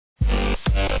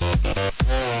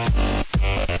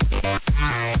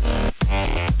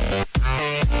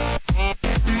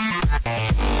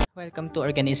welcome to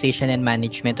Organization and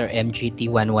Management or MGT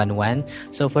 111.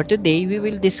 So for today, we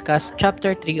will discuss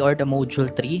Chapter 3 or the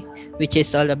Module 3, which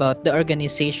is all about the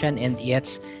organization and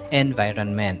its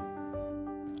environment.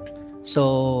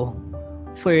 So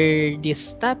for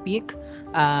this topic,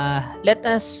 let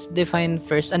us define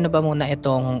first ano ba muna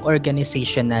itong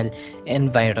organizational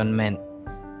environment.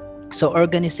 So,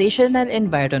 organizational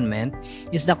environment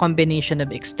is the combination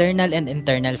of external and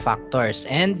internal factors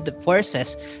and the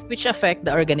forces which affect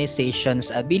the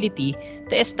organization's ability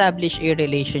to establish a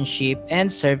relationship and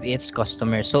serve its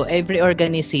customers. So, every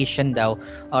organization daw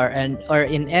or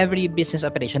in every business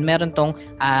operation, meron tong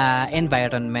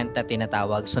environment na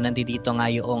tinatawag. So, nandito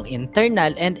nga yung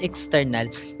internal and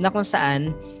external na kung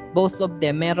saan both of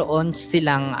them meron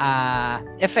silang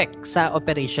effect sa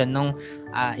operation ng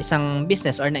isang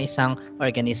business or na isang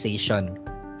organization.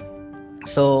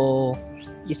 So,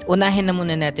 unahin na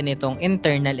muna natin itong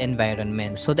internal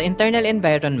environment. So, the internal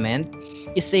environment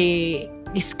is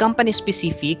company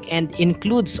specific and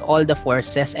includes all the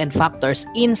forces and factors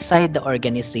inside the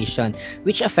organization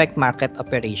which affect market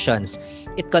operations.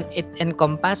 It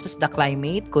encompasses the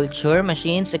climate, culture,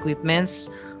 machines,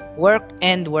 equipments, work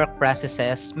and work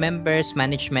processes, members,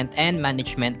 management, and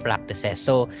management practices.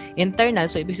 So,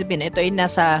 internal, so ibig sabihin, ito ay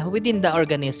nasa within the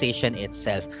organization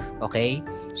itself. Okay?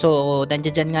 So,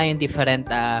 nandiyan nga yung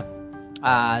different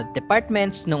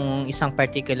departments nung isang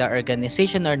particular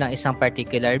organization or ng isang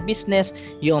particular business,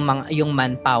 yung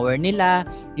manpower nila,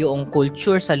 yung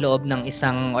culture sa loob ng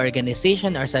isang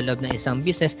organization or sa loob ng isang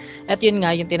business. At yun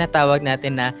nga yung tinatawag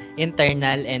natin na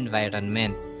internal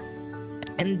environment.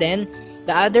 And then,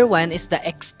 the other one is the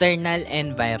external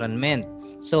environment.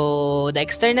 So, the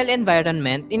external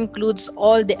environment includes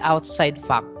all the outside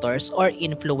factors or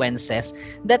influences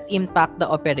that impact the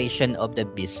operation of the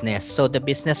business. So, the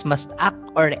business must act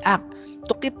or react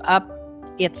to keep up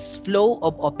its flow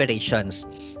of operations.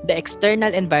 The external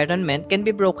environment can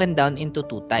be broken down into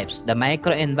two types, the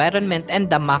micro environment and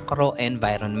the macro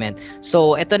environment.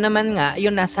 So, ito naman nga,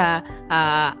 yung nasa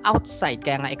outside,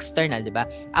 kaya nga external, di ba?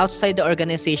 Outside the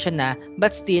organization na,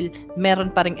 but still,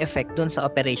 meron pa ring effect dun sa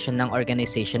operation ng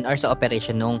organization or sa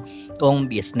operation ng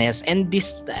business. And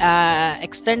this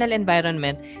external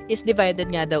environment is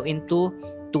divided nga daw into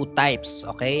two types,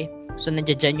 okay? So,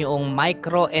 nandiyan yung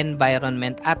micro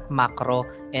environment at macro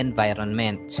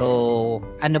environment. So,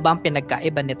 ano ba ang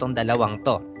pinagkaiba nitong dalawang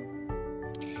to?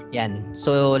 Yan.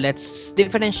 So, let's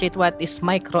differentiate what is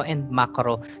micro and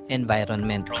macro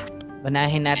environment.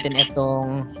 Unahin natin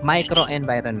itong micro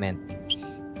environment.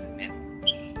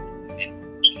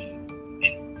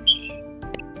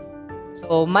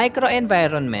 So, micro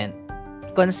environment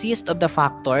consists of the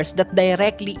factors that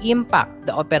directly impact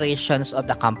the operations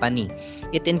of the company.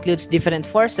 It includes different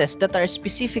forces that are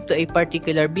specific to a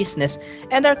particular business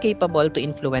and are capable to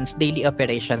influence daily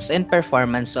operations and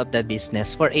performance of the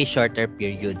business for a shorter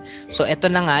period. So, ito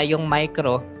na nga yung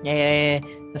micro,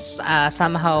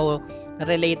 somehow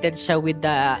related siya with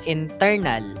the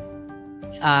internal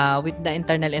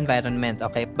environment,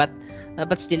 okay? But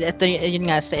still, ito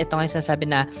yun nga, ito nga sinasabi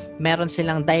na meron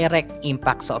silang direct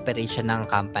impact sa operation ng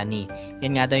company.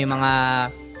 Yun nga daw yung mga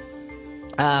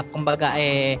kumbaga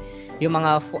yung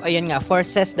mga ayun nga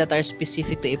forces that are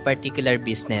specific to a particular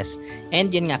business,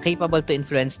 and yun nga capable to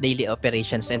influence daily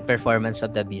operations and performance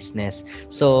of the business.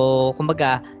 So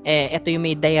kumbaga ito yung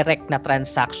may direct na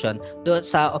transaction doon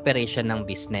sa operation ng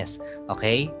business.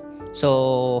 Okay?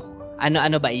 So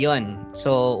ano ba iyon?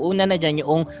 So, una na dyan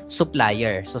yung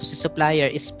supplier. So, si supplier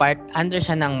is under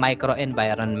siya ng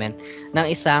microenvironment ng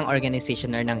isang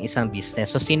organization or ng isang business.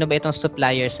 So, sino ba itong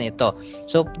suppliers na ito?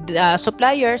 So,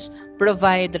 suppliers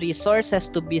provide resources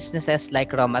to businesses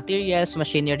like raw materials,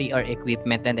 machinery, or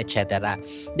equipment, and etc.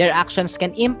 Their actions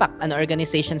can impact an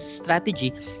organization's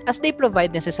strategy as they provide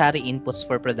necessary inputs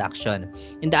for production.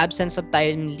 In the absence of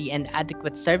timely and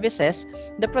adequate services,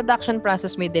 the production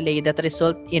process may delay that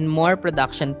result in more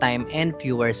production time and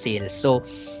fewer sales. So,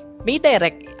 may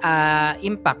direct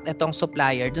impact itong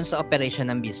supplier dun sa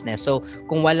operation ng business. So,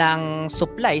 kung walang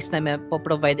supplies na may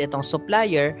provide itong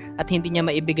supplier at hindi niya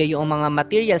maibigay yung mga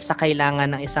materials sa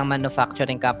kailangan ng isang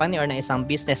manufacturing company or ng isang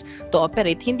business to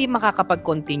operate, hindi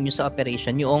makakapag-continue sa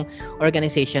operation yung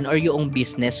organization or yung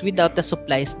business without the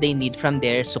supplies they need from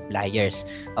their suppliers.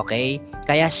 Okay?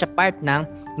 Kaya siya part ng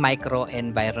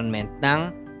micro-environment ng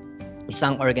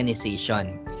isang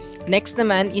organization. Next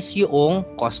naman is yung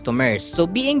customers. So,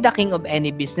 being the king of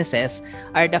any businesses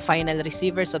are the final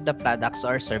receivers of the products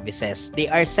or services. They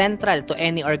are central to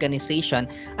any organization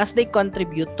as they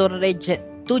contribute to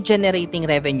to generating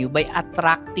revenue by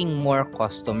attracting more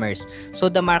customers. So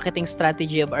the marketing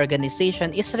strategy of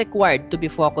organization is required to be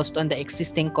focused on the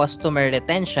existing customer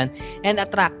retention and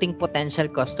attracting potential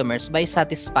customers by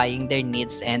satisfying their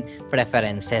needs and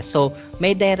preferences. So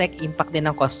may direct impact din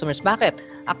ng customers. Bakit?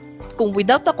 Kung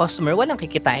without the customer, walang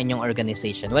kikitain yung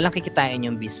organization, walang kikitain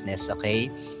yung business,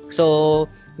 okay? So,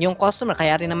 yung customer,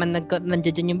 kaya rin naman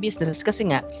nandiyan yung business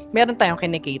kasi nga, meron tayong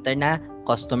kinikater na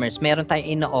customers, meron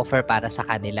tayong ino-offer para sa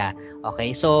kanila,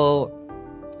 okay? So,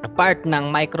 part ng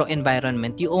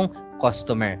microenvironment yung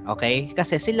customer, okay?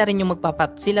 Kasi sila rin yung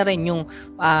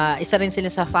isa rin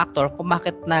sila sa factor kung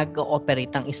bakit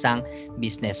nag-ooperate ang isang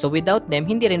business. So without them,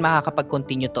 hindi rin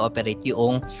makakapag-continue to operate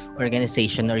yung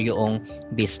organization or yung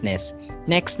business.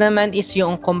 Next naman is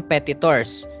yung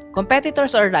competitors.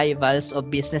 Competitors or rivals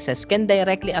of businesses can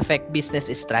directly affect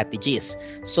business strategies.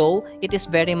 So, it is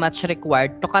very much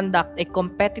required to conduct a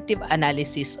competitive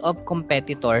analysis of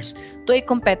competitors to a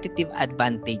competitive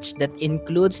advantage that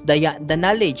includes the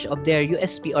knowledge of their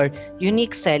USP or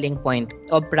unique selling point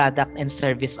of product and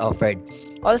service offered.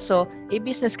 Also, a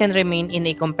business can remain in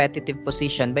a competitive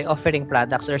position by offering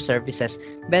products or services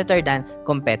better than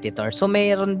competitors. So,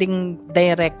 mayroon ding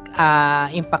direct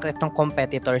impact itong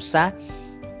competitors sa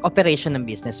operation ng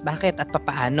business. Bakit at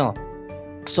papaano?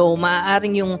 So,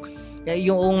 maaaring yung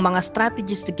mga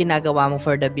strategies na ginagawa mo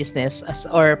for the business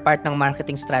or part ng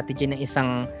marketing strategy ng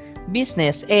isang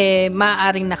business,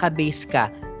 maaaring nakabase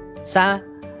ka sa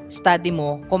study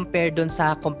mo compared dun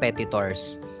sa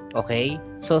competitors. Okay?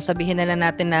 So, sabihin na lang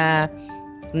natin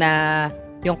na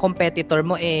yung competitor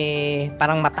mo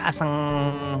parang mataas ang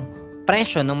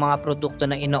presyo ng mga produkto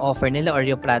na ino-offer nila or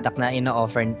yung product na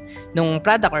ino-offer nung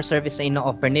product or service na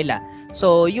ino-offer nila.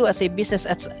 So you as a business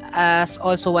as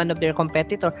also one of their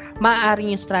competitor,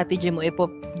 maaaring yung strategy mo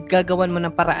gagawan mo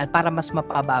ng paraan para mas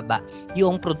mapababa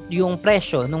yung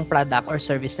presyo ng product or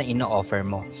service na ino-offer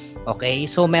mo. Okay?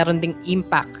 So meron ding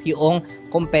impact yung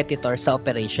competitor sa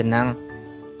operation ng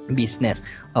business.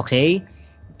 Okay?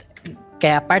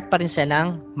 Kaya part pa rin siya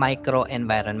ng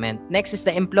microenvironment. Next is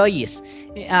the employees.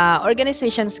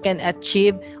 Organizations can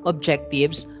achieve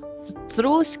objectives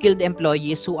through skilled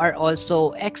employees who are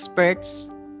also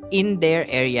experts in their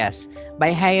areas.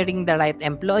 By hiring the right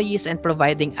employees and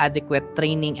providing adequate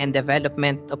training and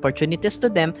development opportunities to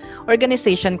them,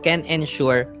 organization can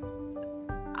ensure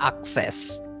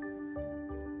access.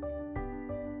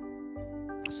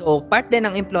 So, part din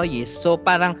ng employees. So,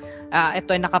 parang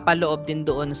ito ay nakapaloob din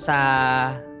doon sa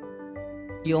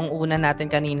yung una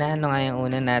natin kanina. Ano nga yung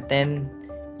una natin?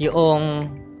 Yung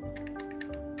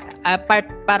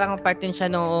parang part din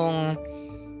siya nung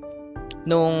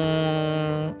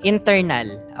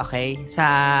internal, okay?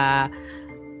 Sa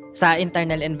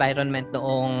internal environment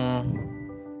noong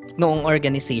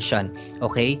organization,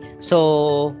 okay?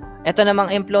 So, ito namang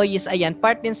employees, ayan,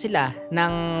 part din sila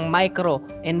ng micro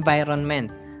environment.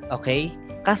 Okay?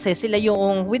 Kasi sila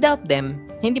yung, without them,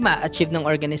 hindi ma-achieve ng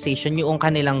organization yung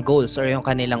kanilang goals or yung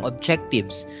kanilang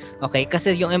objectives. Okay?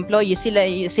 Kasi yung employees,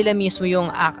 sila mismo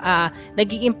yung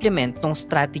nag-i-implement ng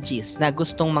strategies na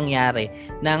gustong mangyari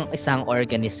ng isang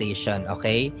organization.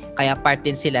 Okay? Kaya part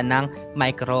din sila ng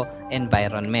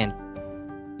micro-environment.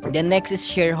 The next is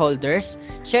shareholders.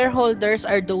 Shareholders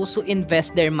are those who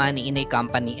invest their money in a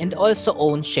company and also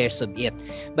own shares of it.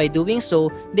 By doing so,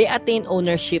 they attain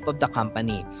ownership of the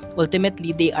company.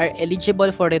 Ultimately, they are eligible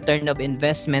for return of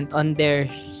investment on their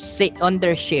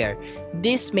share.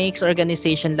 This makes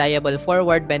organization liable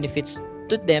forward benefits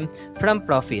to them from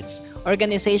profits.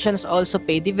 Organizations also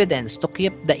pay dividends to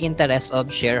keep the interest of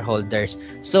shareholders.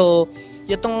 So,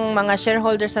 yung mga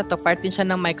shareholders na to, part din siya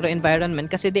ng microenvironment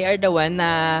kasi they are the one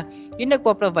na yung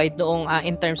nagpo-provide noong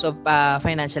in terms of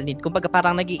financial need. Kumbaga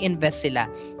parang nag-i-invest sila.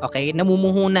 Okay?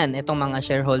 Namumuhunan itong mga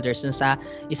shareholders dun sa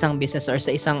isang business or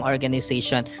sa isang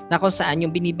organization na kung saan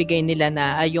yung binibigay nila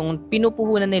na yung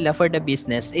pinupuhunan nila for the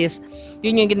business is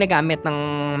yun yung ginagamit ng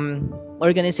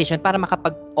organization para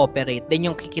makapag-operate. Then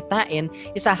yung kikitain,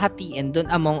 isahatiin dun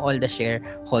among all the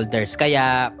shareholders.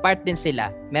 Kaya part din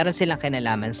sila, meron silang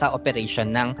kinalaman sa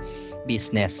operation ng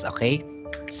business. Okay?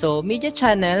 So, media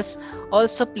channels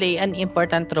also play an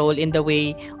important role in the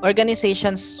way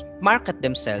organizations market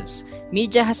themselves.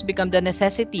 Media has become the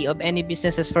necessity of any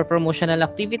businesses for promotional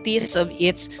activities of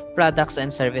its products and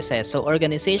services. So,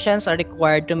 organizations are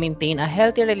required to maintain a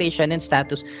healthy relation and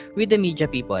status with the media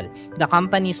people. The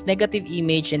company's negative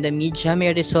image in the media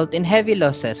may result in heavy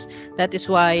losses. That is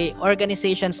why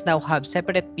organizations now have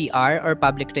separate PR or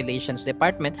public relations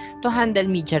department to handle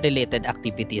media-related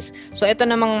activities. So, ito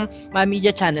namang media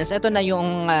channels, ito na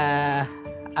yung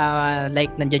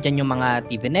like nandiyan dyan yung mga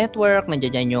TV network,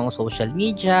 nandiyan dyan yung social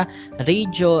media,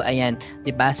 radio, ayan,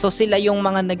 'di ba? So sila yung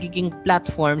mga nagiging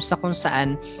platform sa kung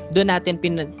saan doon natin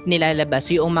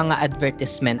nilalabas yung mga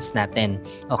advertisements natin.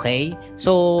 Okay?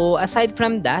 So aside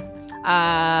from that,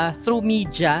 through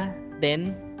media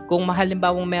then kung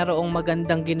mahalimbawang merong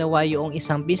magandang ginawa yung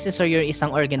isang business or your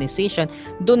isang organization,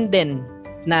 doon din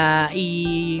na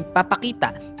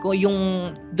ipapakita kung yung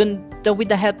with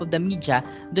the help of the media,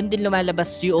 doon din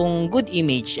lumalabas yung good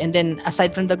image, and then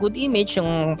aside from the good image,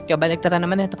 yung kabaligtaran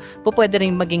naman nito, pwede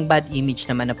rin maging bad image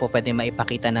naman na pwede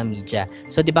maipakita ng media.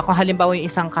 So di ba kung halimbawa yung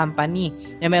isang company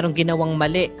na merong ginawang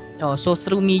mali, so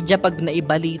through media pag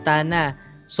naibalita na,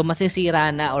 so masisira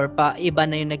na or iba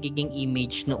na yung nagiging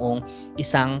image noong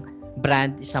isang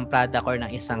brand, isang product or ng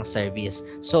isang service.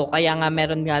 So kaya nga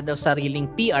meron nga daw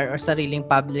sariling PR or sariling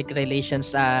public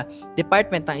relations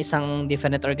department ng isang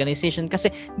different organization, kasi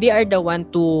they are the one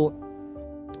to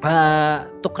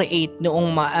create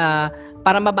noong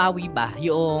para mabawi ba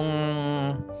yung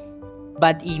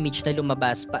bad image na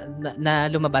lumabas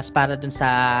para dun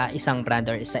sa isang brand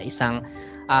or sa isang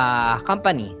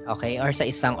company, okay, or sa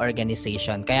isang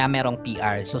organization. Kaya merong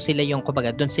PR. So sila yung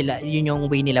kumbaga doon sila, yun yung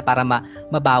way nila para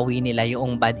mabawi nila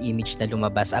yung bad image na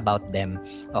lumabas about them.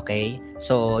 Okay?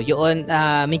 So yun,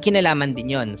 may kinalaman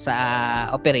din yun sa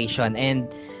operation,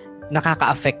 and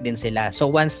nakaka-affect din sila.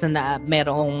 So once na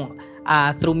merong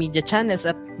through media channels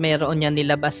at meron niya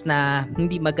nilabas na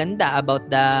hindi maganda about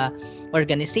the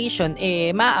organization,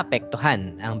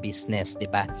 maapektuhan ang business, di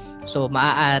ba? So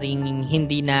maaaring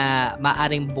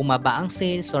maaring bumaba ang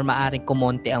sales or maaring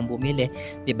kumonte ang bumili,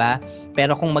 di ba?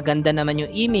 Pero kung maganda naman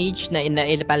yung image na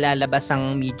ipalalabas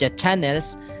ang media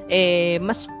channels,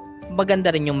 mas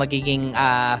maganda rin yung magiging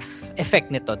effect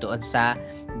nito doon sa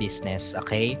business,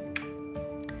 okay?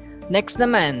 Next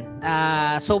naman,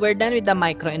 so we're done with the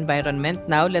microenvironment.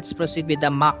 Now, let's proceed with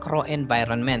the macro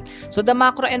environment. So, the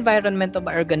macro environment of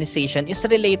an organization is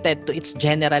related to its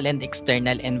general and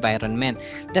external environment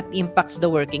that impacts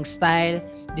the working style,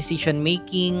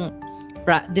 decision-making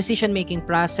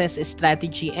process,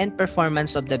 strategy, and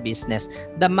performance of the business.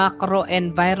 The macro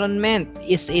environment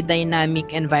is a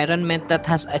dynamic environment that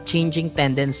has a changing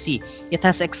tendency. It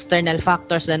has external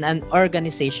factors that an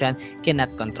organization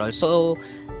cannot control. So,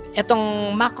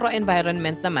 etong macro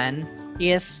environment naman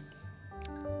is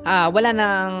wala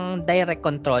nang direct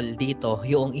control dito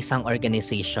yung isang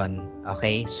organization.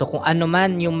 Okay? So kung ano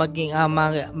man yung maging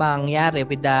mangyari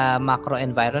with the macro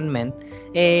environment,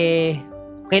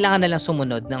 kailangan na lang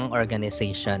sumunod ng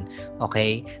organization.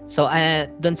 Okay? So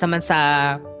doon sa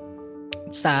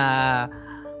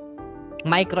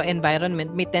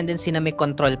microenvironment, may tendency na may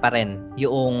control pa rin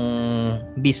yung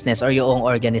business or yung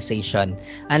organization.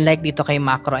 Unlike dito kay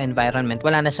macro environment,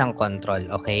 wala na siyang control,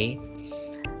 okay?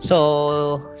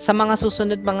 So, sa mga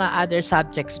susunod mga other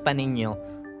subjects pa ninyo,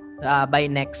 by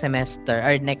next semester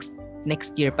or next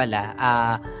year pala,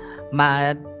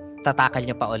 matatakal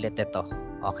nyo pa ulit ito,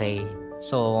 okay?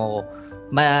 So,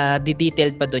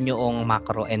 ma-detailed pa doon yung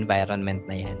macro environment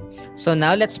na yan. So,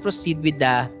 now let's proceed with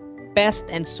the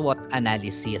PEST and SWOT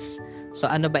analysis. So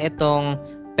ano ba itong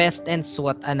PEST and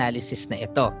SWOT analysis na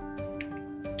ito?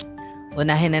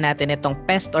 Unahin na natin itong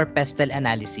PEST or PESTEL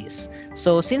analysis.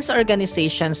 So since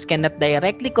organizations cannot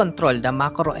directly control the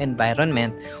macro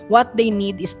environment, what they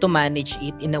need is to manage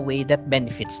it in a way that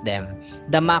benefits them.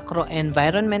 The macro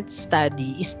environment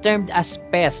study is termed as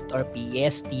PEST or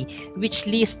PEST, which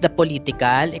lists the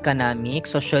political, economic,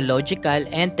 sociological,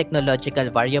 and technological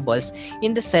variables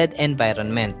in the said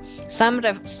environment. Some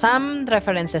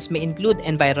references may include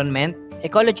environment,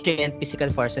 ecology and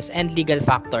physical forces, and legal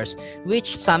factors,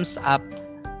 which sums up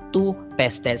to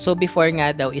PESTEL. So before nga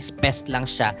daw is PEST lang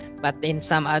siya, but in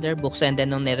some other books and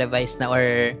then nung ni-revise na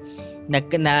or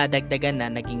nadagdagan na,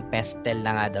 naging PESTEL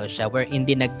na nga daw siya, where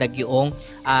hindi nagdag yung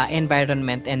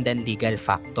environment and then legal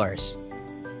factors.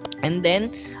 And then,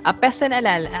 a PEST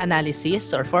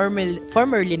analysis, or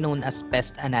formerly known as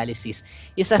PEST analysis,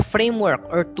 is a framework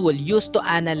or tool used to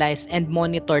analyze and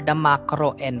monitor the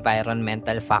macro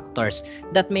environmental factors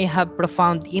that may have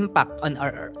profound impact on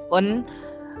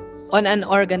an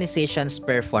organization's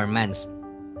performance.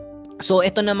 So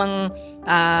ito namang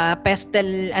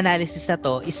PESTEL analysis na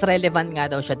to is relevant nga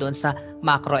daw siya doon sa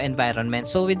macro environment.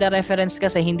 So with the reference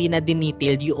kasi hindi na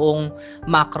dinetailed yung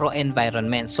macro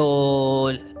environment.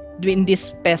 So in this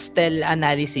PESTEL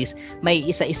analysis, may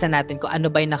isa-isa natin kung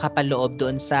ano ba yung nakapaloob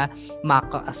doon sa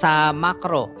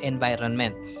macro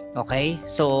environment. Okay?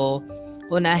 So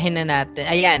unahin na natin.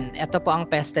 Ayan, ito po ang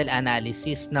PESTEL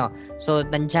analysis, no? So,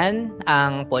 nandyan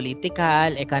ang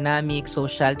political, economic,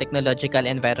 social, technological,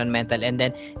 environmental, and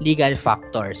then legal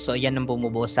factors. So, yan ang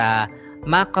bumubuo sa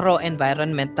macro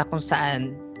environment na kung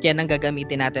saan yan ang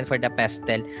gagamitin natin for the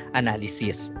PESTEL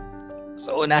analysis.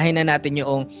 So, unahin na natin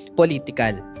yung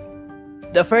political.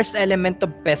 The first element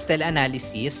of PESTEL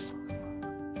analysis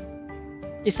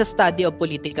is a study of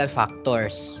political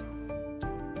factors.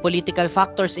 Political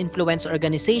factors influence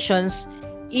organizations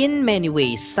in many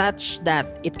ways such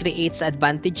that it creates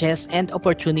advantages and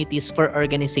opportunities for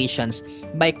organizations.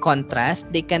 By contrast,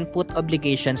 they can put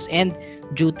obligations and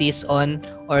duties on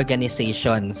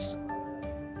organizations.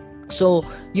 So,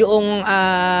 yung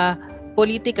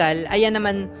political, ayan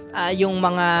naman yung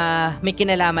mga may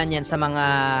kinalaman yan sa mga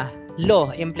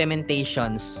law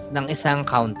implementations ng isang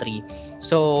country.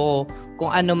 So,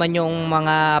 kung ano man yung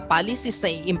mga policies na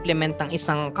i-implement ng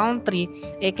isang country,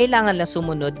 kailangan lang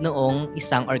sumunod noong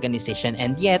isang organization,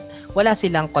 and yet, wala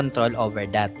silang control over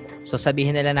that. So,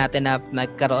 sabihin nila natin na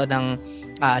magkaroon ng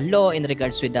law in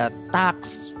regards with the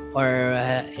tax or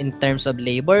in terms of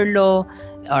labor law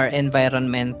or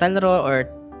environmental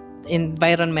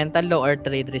law or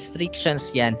trade restrictions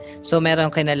yan. So,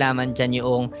 meron kinalaman dyan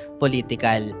yung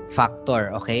political factor,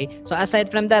 okay? So,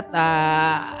 aside from that,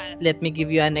 let me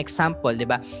give you an example, di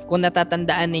ba? Kung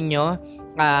natatandaan ninyo,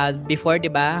 before,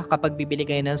 di ba, kapag bibili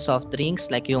kayo ng soft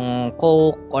drinks, like yung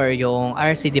Coke or yung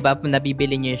RC, di ba,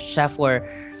 nabibili nyo siya for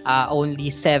only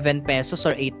 7 pesos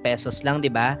or 8 pesos lang, di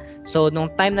ba? So,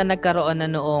 nung time na nagkaroon na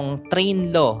noong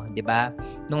train law, di ba?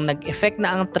 Nung nag-effect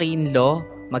na ang train law,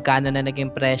 magkano na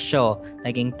naging presyo?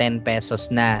 Naging 10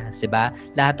 pesos na, 'di ba?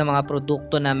 Lahat ng mga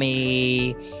produkto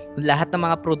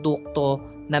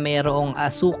na mayroong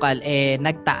asukal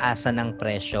nagtaasan ng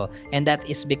presyo. And that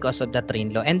is because of the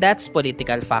train law. And that's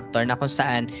political factor na kung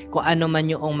saan kung ano man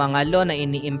yung mga law na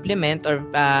ini-implement or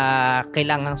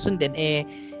kailangang sundin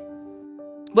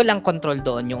walang control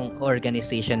doon yung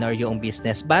organization or yung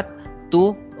business, but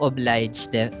to oblige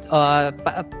them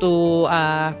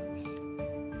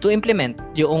to implement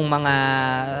yung mga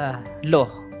law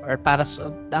or para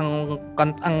ang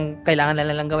kailangan na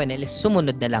lang gawin is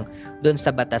sumunod na lang doon sa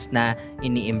batas na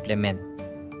ini-implement.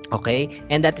 Okay?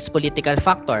 And that is political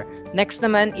factor. Next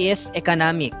naman is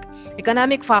economic.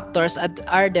 Economic factors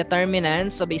are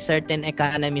determinants of a certain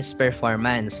economy's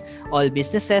performance. All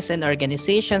businesses and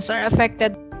organizations are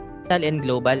affected by and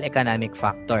global economic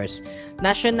factors.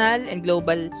 National and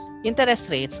global interest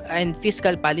rates and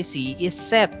fiscal policy is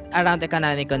set around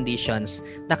economic conditions.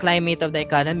 The climate of the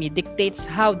economy dictates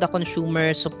how the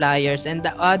consumer, suppliers, and the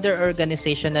other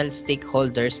organizational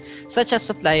stakeholders, such as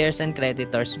suppliers and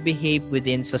creditors, behave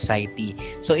within society.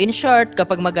 So in short,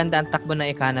 kapag maganda ang takbo ng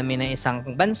economy ng isang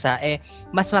bansa,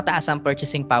 mas mataas ang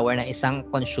purchasing power ng isang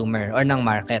consumer or ng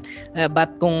market.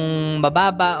 But kung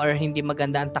mababa or hindi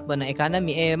maganda ang takbo ng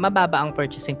economy, mababa ang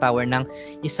purchasing power ng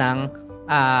isang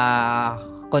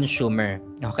consumer.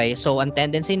 Okay? So, ang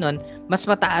tendency nun, mas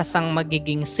mataas ang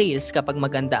magiging sales kapag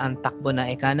maganda ang takbo ng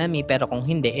economy, pero kung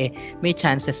hindi, may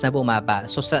chances na bumaba.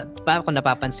 So, kung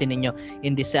napapansin niyo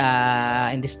in this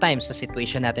time, sa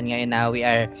situation natin ngayon na we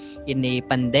are in a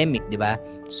pandemic, di ba?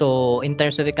 So, in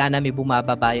terms of economy,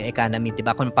 bumababa yung economy, di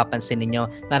ba? Kung napapansin niyo,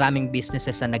 maraming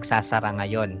businesses na nagsasara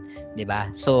ngayon, di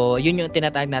ba? So, yun yung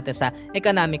tinatawag natin sa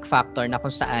economic factor na kung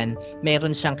saan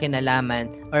meron siyang kinalaman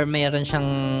or meron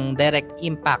siyang direct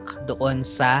impact doon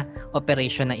sa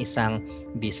operation ng isang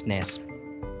business.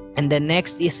 And the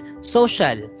next is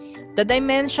social. The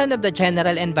dimension of the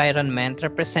general environment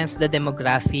represents the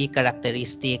demographic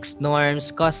characteristics,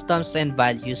 norms, customs, and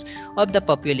values of the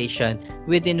population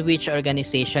within which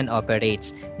organization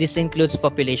operates. This includes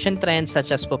population trends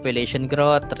such as population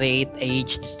growth, rate,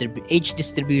 age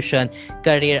distribution,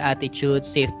 career attitude,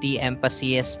 safety,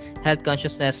 emphasis, health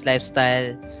consciousness,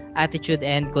 lifestyle, attitude,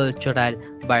 and cultural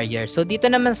barriers. So dito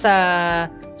naman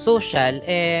sa social,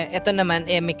 ito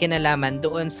naman may kinalaman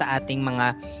doon sa ating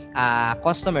mga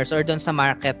customers or doon sa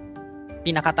market,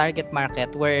 pinaka-target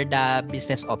market where the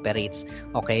business operates.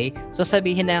 Okay? So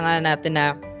sabihin na nga natin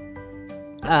na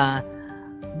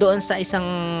doon sa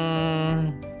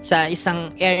isang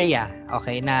area,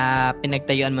 okay, na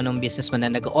pinagtayuan mo ng business mo na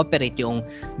nag-ooperate yung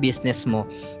business mo.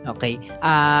 Okay?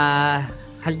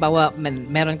 halimbawa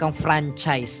meron kang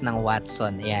franchise ng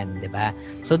Watson, ayan, 'di ba?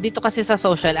 So dito kasi sa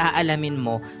social aalamin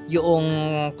mo yung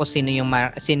kung sino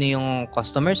yung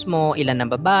customers mo, ilan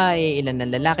ng babae, ilan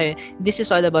ng lalaki. This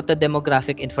is all about the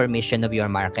demographic information of your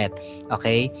market.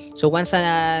 Okay? So once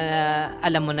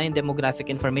alam mo na yung demographic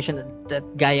information,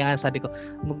 gaya nga sabi ko,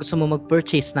 gusto mo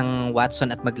mag-purchase ng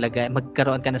Watson at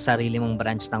magkaroon ka na sarili mong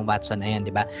branch ng Watson, ayan,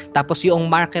 'di ba? Tapos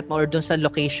yung market mo or doon sa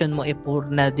location mo puro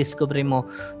na discovery mo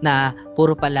na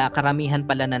puro pala, karamihan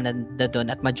pala na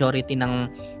doon at majority ng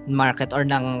market or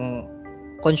ng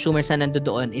consumers na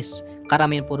nandoon is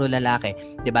karamihan puro lalaki,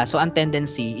 'di ba? So ang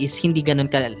tendency is hindi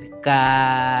ganoon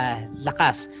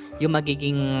lakas yung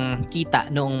magiging kita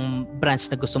noong branch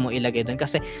na gusto mong ilagay doon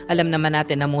kasi alam naman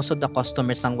natin na most of the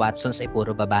customers ng Watsons ay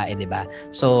puro babae, 'di ba?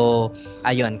 So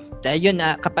ayun yun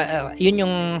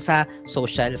yung sa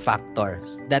social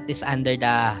factors that is under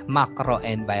the macro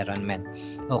environment.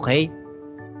 Okay?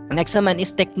 Next naman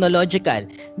is technological.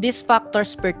 These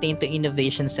factors pertain to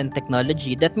innovations and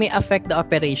technology that may affect the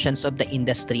operations of the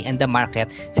industry and the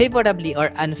market favorably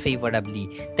or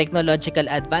unfavorably. Technological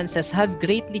advances have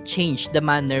greatly changed the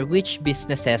manner which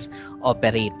businesses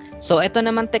operate. So ito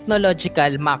naman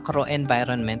technological macro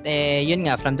environment. Yun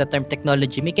nga, from the term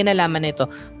technology, may kinalaman na ito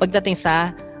pagdating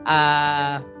sa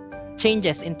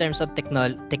changes in terms of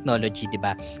technology, 'di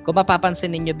ba? Kung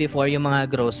mapapansin niyo before yung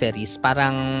mga groceries,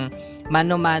 parang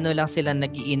mano-mano lang sila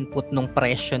nag-i-input ng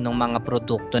presyo ng mga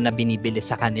produkto na binibili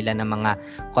sa kanila ng mga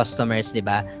customers, 'di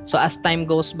ba? So as time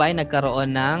goes by,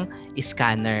 nagkaroon ng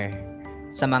scanner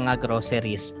sa mga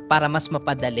groceries para mas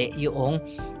mapadali yung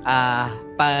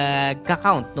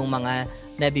pagka-count ng mga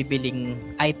nabibiling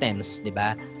items, 'di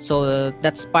ba? So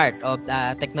that's part of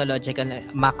the technological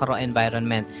macro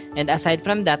environment. And aside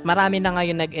from that, marami na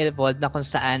ngayon nag-evolve na kung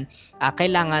saan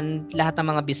kailangan lahat ng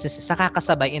mga businesses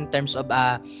nakakasabay in terms of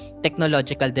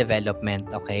technological development,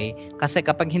 okay? Kasi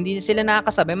kapag hindi sila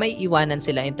nakakasabay, may iwanan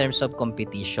sila in terms of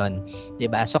competition, 'di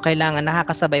ba? So kailangan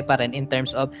nakakasabay pa rin in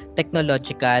terms of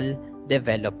technological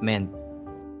development.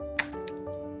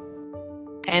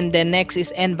 And the next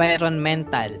is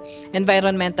environmental.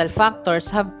 Environmental factors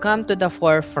have come to the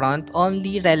forefront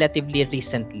only relatively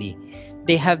recently.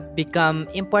 They have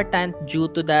become important due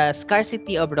to the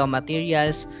scarcity of raw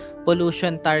materials,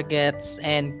 pollution targets,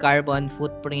 and carbon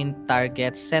footprint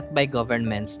targets set by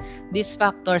governments. These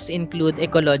factors include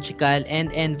ecological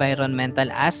and environmental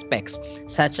aspects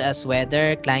such as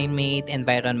weather, climate,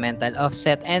 environmental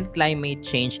offset, and climate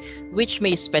change, which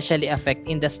may especially affect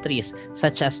industries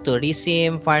such as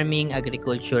tourism, farming,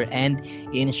 agriculture, and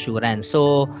insurance.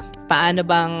 So, paano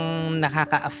bang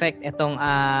nakaka-affect itong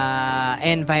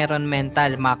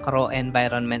environmental, macro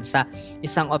environment sa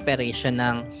isang operation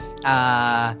ng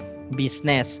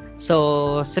business?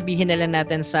 So, sabihin na lang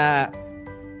natin sa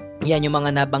yan yung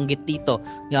mga nabanggit dito,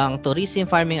 yung tourism,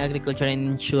 farming, agriculture,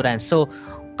 and insurance. So,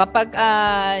 kapag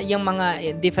yung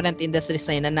mga different industries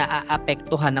na yun na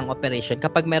naaapektuhan ng operation,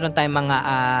 kapag meron tayong mga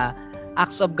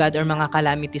acts of God or mga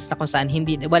calamities na kung saan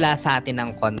wala sa atin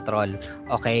ng control,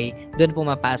 okay? Doon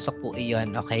pumapasok po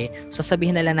iyon, okay? So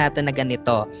sabihin na lang natin na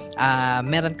ganito,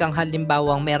 meron kang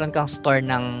store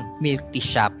ng milk tea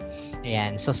shop.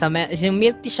 Ayan. So yung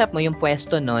milk tea shop mo, yung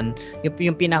pwesto nun,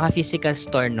 yung pinaka physical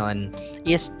store nun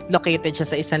is located siya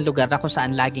sa isang lugar na kung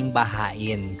saan laging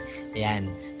bahain.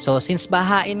 Ayan. So since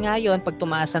bahain nga yun, pag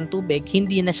tumaas ang tubig,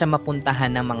 hindi na siya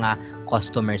mapuntahan ng mga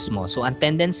customers mo. So ang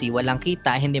tendency, walang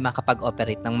kita, hindi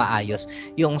makapag-operate ng maayos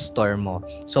yung store mo.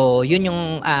 So yun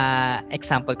yung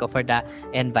example ko for the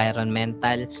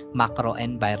environmental, macro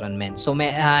environment. So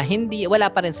wala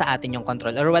pa rin sa atin yung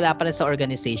control or wala pa rin sa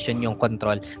organization yung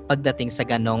control pagdating sa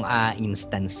ganong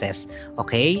instances.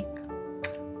 Okay?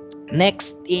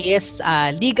 Next is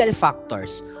legal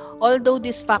factors. Although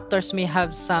these factors may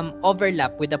have some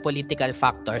overlap with the political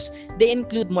factors, they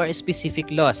include more specific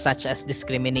laws such as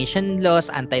discrimination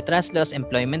laws, antitrust laws,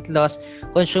 employment laws,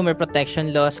 consumer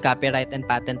protection laws, copyright and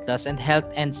patent laws, and health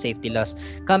and safety laws.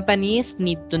 Companies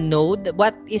need to know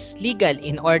what is legal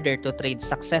in order to trade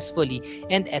successfully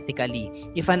and ethically.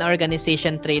 If an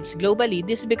organization trades globally,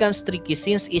 this becomes tricky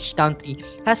since each country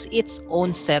has its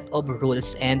own set of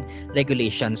rules and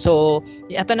regulations. So,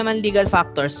 ito naman legal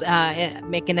factors,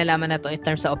 may kinalaman na to in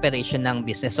terms sa operation ng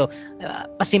business. So,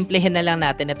 pasimplehin na lang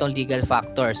natin itong legal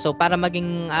factor. So, para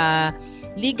maging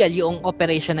legal yung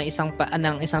operation ng isang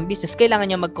business,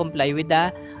 kailangan niya mag-comply with the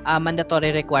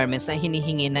mandatory requirements na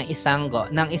hinihingi ng isang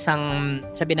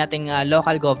sabi nating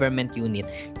local government unit.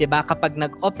 'Di ba? Kapag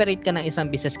nag-operate ka ng isang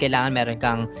business, kailangan meron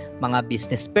kang mga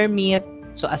business permit.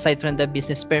 So, aside from the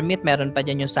business permit, meron pa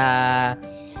diyan yung sa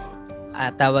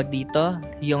tawag dito,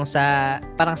 yung sa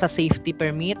parang sa safety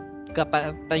permit.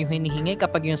 kapag yung hinihingi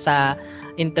kapag yung sa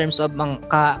in terms of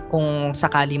kung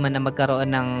sakali man na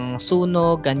magkaroon ng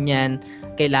sunog, ganyan,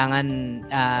 kailangan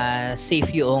safe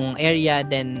yung area,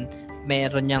 then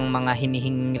meron niyang mga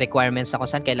hinihing requirements sa kung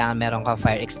saan kailangan meron ka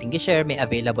fire extinguisher, may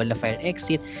available na fire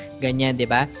exit, ganyan, di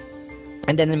ba?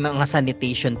 And then mga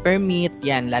sanitation permit,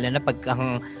 yan, lalo na pag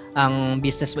ang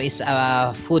business mo is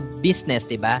food business,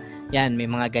 'di ba? Yan, may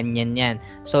mga ganyan yan.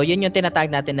 So, yun yung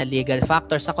tinatawag natin na legal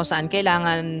factors sa kung saan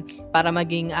kailangan para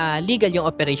maging legal yung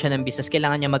operation ng business,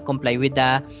 kailangan niya mag-comply with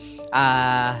the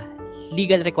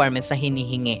legal requirements na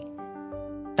hinihingi.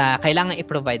 Kailangan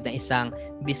i-provide ng isang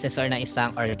business or ng isang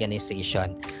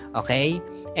organization. Okay?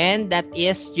 And that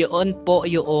is yun po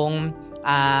yung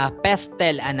PEST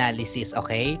analysis,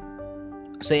 okay?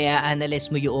 So, i-analyze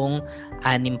mo yung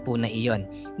 6 po na iyon.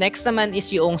 Next naman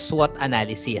is yung SWOT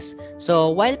analysis.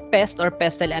 So, while PEST or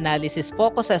PESTEL analysis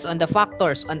focuses on the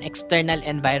factors on external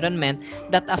environment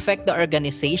that affect the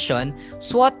organization,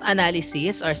 SWOT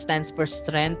analysis, or stands for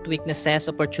strength, weaknesses,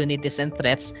 opportunities, and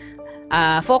threats,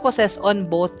 focuses on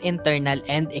both internal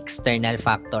and external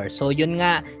factors. So, yun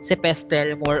nga, si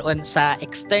PESTEL more on sa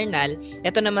external.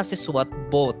 Ito naman si SWOT,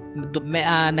 both.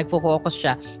 Nagfo-focus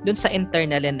siya dun sa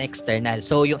internal and external.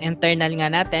 So, yung internal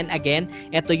nga natin, again,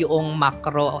 ito yung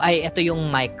ito yung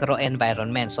micro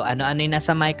environment. So, ano-ano yung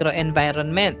nasa micro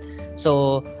environment?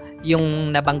 So,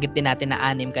 yung nabanggit din natin na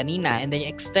 6 kanina. And then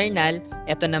yung external,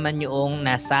 ito naman yung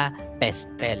nasa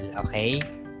PESTEL. Okay?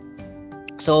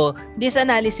 So, this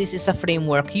analysis is a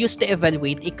framework used to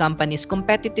evaluate a company's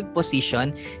competitive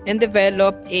position and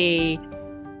develop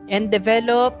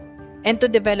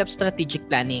strategic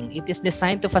planning. It is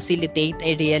designed to facilitate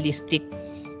a realistic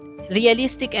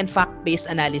and fact-based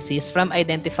analysis from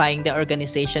identifying the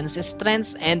organization's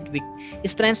strengths,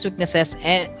 weaknesses,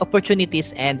 and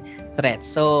opportunities and threats.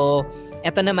 So,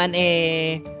 ito naman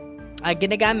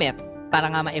ginagamit para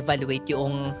nga ma-evaluate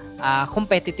yung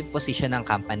competitive position ng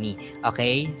company.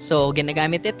 Okay? So,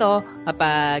 ginagamit ito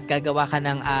kapag gagawa ka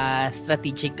ng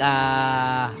strategic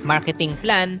marketing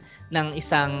plan ng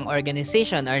isang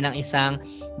organization or ng isang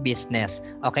business.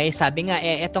 Okay? Sabi nga,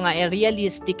 ito nga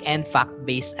realistic and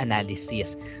fact-based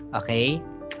analysis. Okay?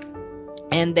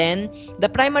 And then, the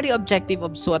primary objective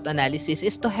of SWOT analysis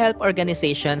is to help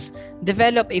organizations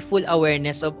develop a full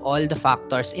awareness of all the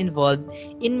factors involved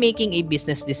in making a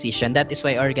business decision. That is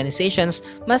why organizations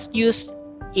must use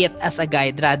it as a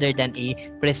guide rather than a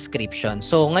prescription.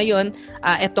 So, ngayon,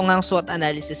 ito ngang SWOT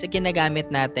analysis ay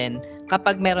ginagamit natin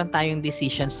kapag meron tayong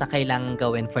decisions na kailangan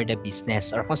gawin for the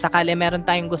business, or kung sakali meron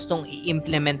tayong gustong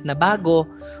i-implement na bago,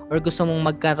 or gusto mong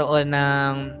magkaroon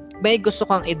ng may gusto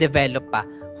kang i-develop pa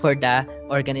for the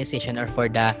organization or for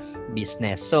the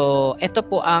business. So, ito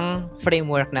po ang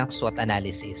framework ng SWOT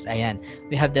analysis. Ayan.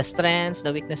 We have the strengths, the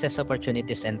weaknesses,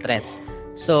 opportunities, and threats.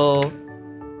 So,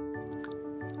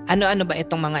 ano-ano ba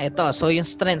itong mga ito? So, yung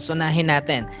strengths, unahin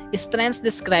natin. Strengths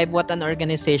describe what an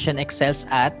organization excels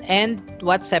at and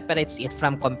what separates it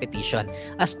from competition.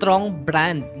 A strong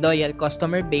brand, loyal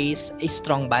customer base, a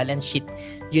strong balance sheet,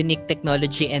 unique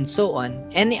technology, and so on.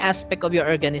 Any aspect of your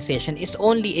organization is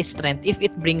only a strength if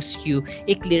it brings you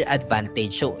a clear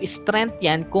advantage. So, strength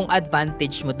yan kung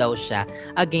advantage mo daw siya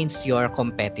against your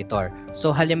competitor.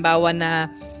 So, halimbawa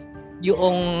na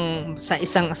yung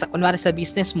kunwari sa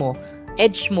business mo,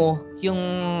 edge mo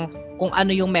yung kung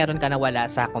ano yung meron ka na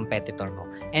wala sa competitor mo.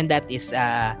 And that is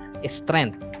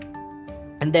strength.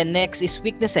 And then next is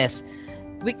weaknesses.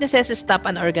 Weaknesses stop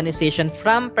an organization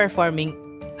from performing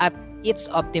at its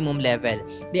optimum level.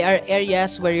 They are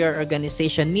areas where your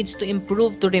organization needs to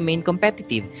improve to remain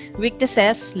competitive.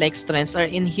 Weaknesses, like strengths, are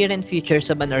inherent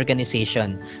features of an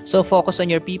organization. So focus on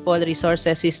your people,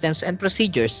 resources, systems, and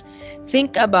procedures.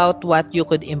 Think about what you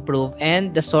could improve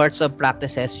and the sorts of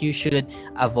practices you should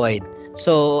avoid.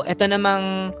 So, ito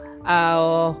namang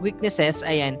weaknesses,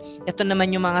 ayan, ito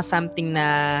naman yung mga something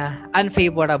na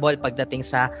unfavorable pagdating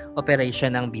sa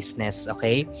operation ng business,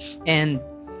 okay? And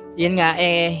yan nga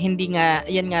hindi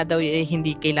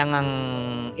kailangang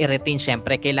i-retain,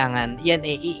 syempre kailangan yan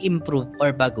i-improve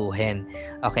or baguhin.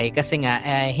 Okay? Kasi nga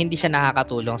hindi siya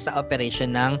nakakatulong sa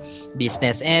operation ng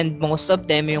business, and most of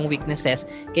them, yung weaknesses,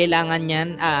 kailangan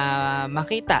yan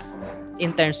makita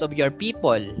in terms of your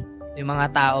people, yung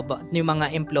mga tao ba, yung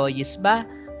mga employees ba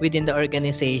within the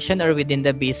organization or within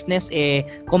the business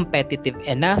competitive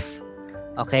enough.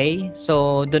 Okay?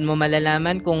 So, doon mo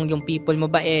malalaman kung yung people mo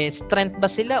ba strength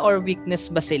ba sila or weakness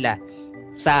ba sila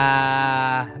sa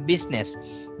business.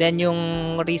 Then, yung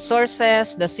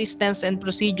resources, the systems and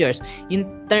procedures.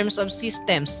 In terms of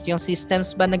systems, yung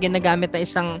systems ba na ginagamit na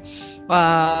isang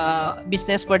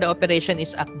business for the operation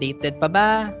is updated pa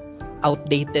ba?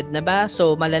 outdated na ba?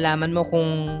 So, malalaman mo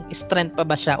kung strength pa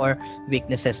ba siya or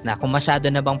weaknesses na. Kung masyado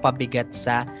na bang pabigat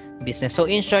sa business. So,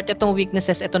 in short, itong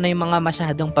weaknesses, ito na yung mga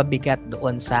masyadong pabigat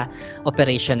doon sa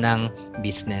operation ng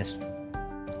business.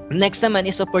 Next naman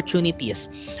is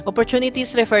opportunities.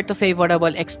 Opportunities refer to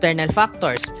favorable external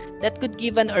factors that could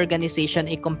give an organization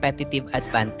a competitive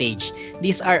advantage.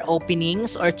 These are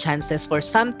openings or chances for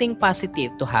something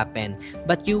positive to happen,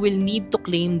 but you will need to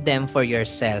claim them for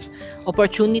yourself.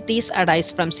 Opportunities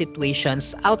arise from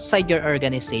situations outside your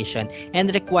organization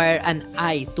and require an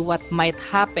eye to what might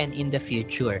happen in the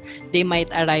future. They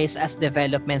might arise as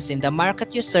developments in the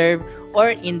market you serve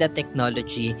or in the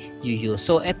technology you use.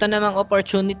 So, ito namang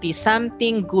opportunity,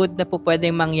 something good na po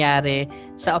pwedeng mangyari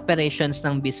sa operations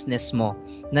ng business mo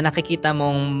na nakikita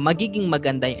mong magiging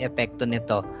maganda yung epekto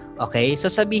nito. Okay? So,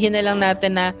 sabihin na lang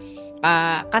natin na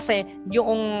kasi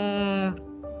yung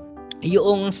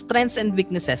strengths and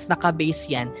weaknesses naka-base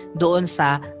yan doon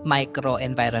sa micro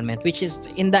environment, which is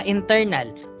in the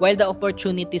internal, while the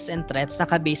opportunities and threats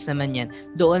naka-base naman yan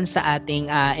doon sa ating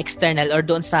external or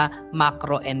doon sa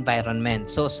macro environment.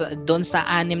 So doon sa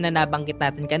 6 na nabanggit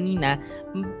natin kanina,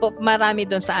 marami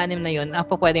doon sa 6 na yun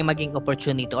po pwedeng maging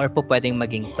opportunity or po pwedeng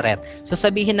maging threat. So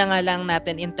sabihin na nga lang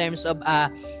natin in terms of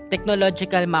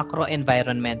technological macro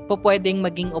environment, po pwedeng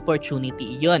maging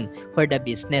opportunity yun for the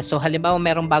business. So halimbawa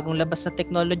merong bagong labas na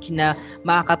technology na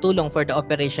makakatulong for the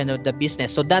operation of the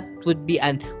business. So that would be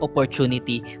an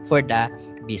opportunity for the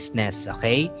business.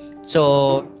 Okay?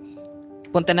 So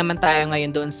punta naman tayo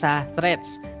ngayon doon sa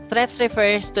threats. Threats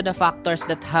refers to the factors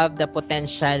that have the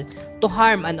potential to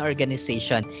harm an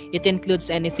organization. It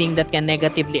includes anything that can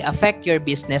negatively affect your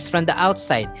business from the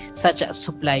outside, such as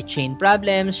supply chain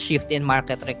problems, shift in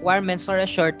market requirements, or a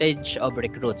shortage of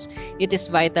recruits. It is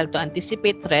vital to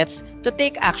anticipate threats, to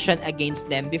take action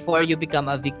against them before you become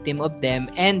a victim of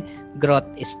them and growth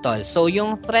stall. So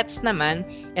yung threats naman,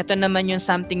 ito naman yung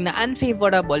something na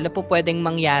unfavorable na po pwedeng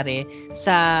mangyari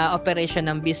sa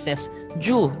operation ng business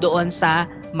due doon sa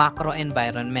macro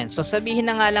environment. So sabihin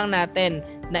na nga lang natin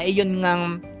na iyon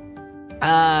ngang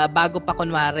bago pa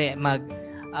kunwari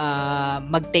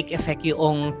mag-take effect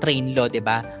yung train law, 'di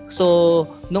ba? So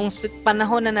nung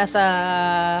panahon na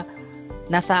nasa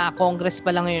Congress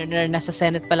pa lang yun, or nasa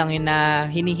Senate pa lang yun na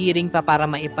hinihiring pa para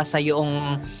maipasa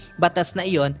yung batas na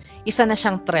iyon, isa na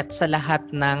siyang threat sa lahat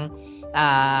ng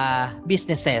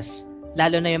businesses.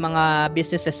 Lalo na yung mga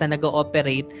businesses na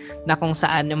nag-ooperate na kung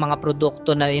saan yung mga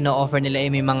produkto na ino-offer nila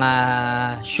ay may mga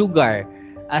sugar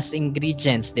as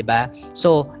ingredients, 'di ba?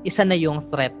 So, isa na yung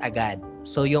threat agad.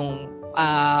 So, yung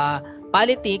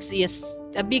politics is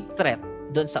a big threat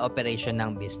doon sa operation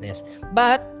ng business.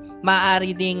 But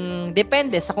maaari ding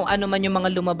depende sa kung ano man yung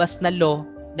mga lumabas na law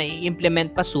na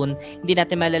i-implement pa soon, hindi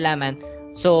natin malalaman.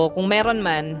 So, kung meron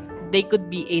man, they could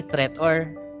be a threat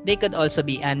or they could also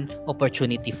be an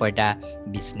opportunity for the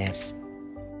business.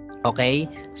 Okay?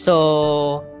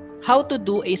 So, how to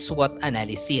do a SWOT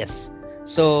analysis?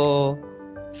 So,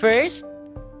 first,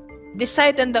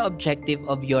 decide on the objective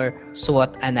of your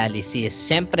SWOT analysis.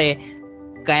 Siyempre,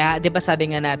 kaya 'di ba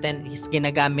sabi nga natin,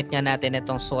 ginagamit nga natin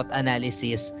itong SWOT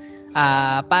analysis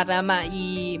para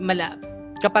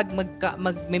kapag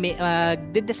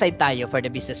mag-decide tayo for the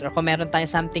business or kung meron tayong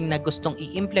something na gustong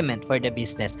i-implement for the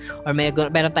business or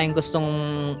meron tayong gustong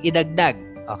idagdag,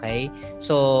 okay?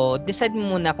 So, decide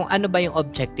mo muna kung ano ba yung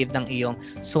objective ng iyong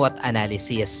SWOT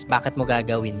analysis. Bakit mo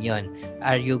gagawin yon?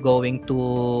 Are you going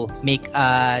to make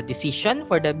a decision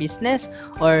for the business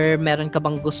or meron ka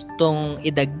bang gustong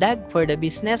idagdag for the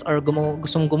business or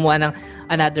gustong gumawa ng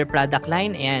another product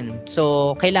line? Ayan.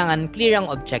 So, kailangan clear ang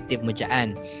objective mo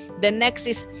dyan. The next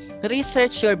is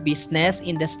research your business,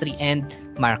 industry, and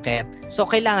market. So,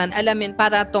 kailangan alamin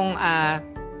para itong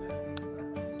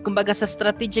kumbaga sa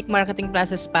strategic marketing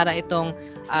process para itong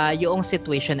yung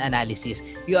situation analysis.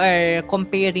 You are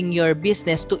comparing your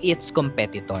business to its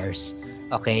competitors.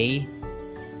 Okay?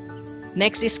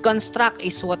 Next is construct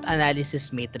a SWOT analysis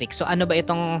matrix. So, ano ba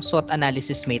itong SWOT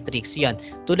analysis matrix? Yon.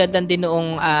 Tulad lang din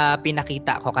noong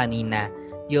pinakita ko kanina.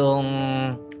 Yung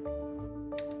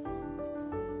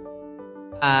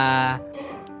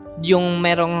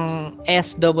merong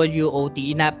SWOT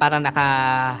na para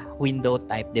naka-window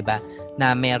type, 'di ba?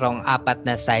 Na merong 4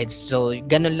 na sides. So,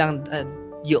 ganun lang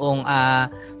yung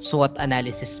SWOT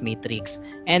analysis matrix.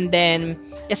 And then,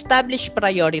 establish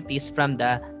priorities from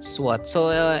the SWOT. So,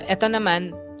 ito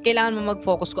naman, kailangan mo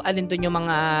mag-focus kung alin doon yung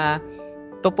mga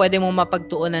pwede mong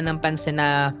mapagtuunan ng pansin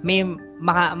na may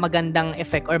magandang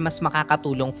effect or mas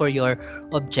makakatulong for your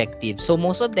objective. So,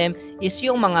 most of them is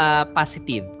yung mga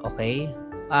positive, okay?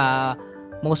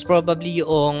 Most probably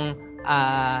yung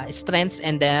strengths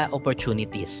and the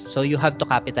opportunities. So you have to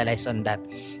capitalize on that.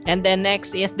 And then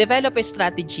next is develop a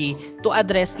strategy to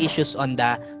address issues on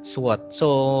the SWOT.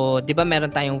 So, 'di ba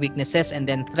meron tayong weaknesses and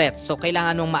then threats. So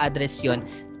kailangan mong ma-address 'yon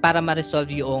para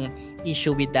ma-resolve yung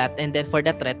issue with that, and then for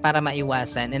the threat para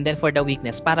maiwasan, and then for the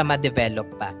weakness para ma-develop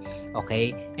pa.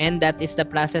 Okay? And that is the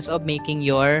process of making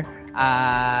your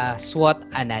SWOT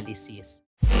analysis.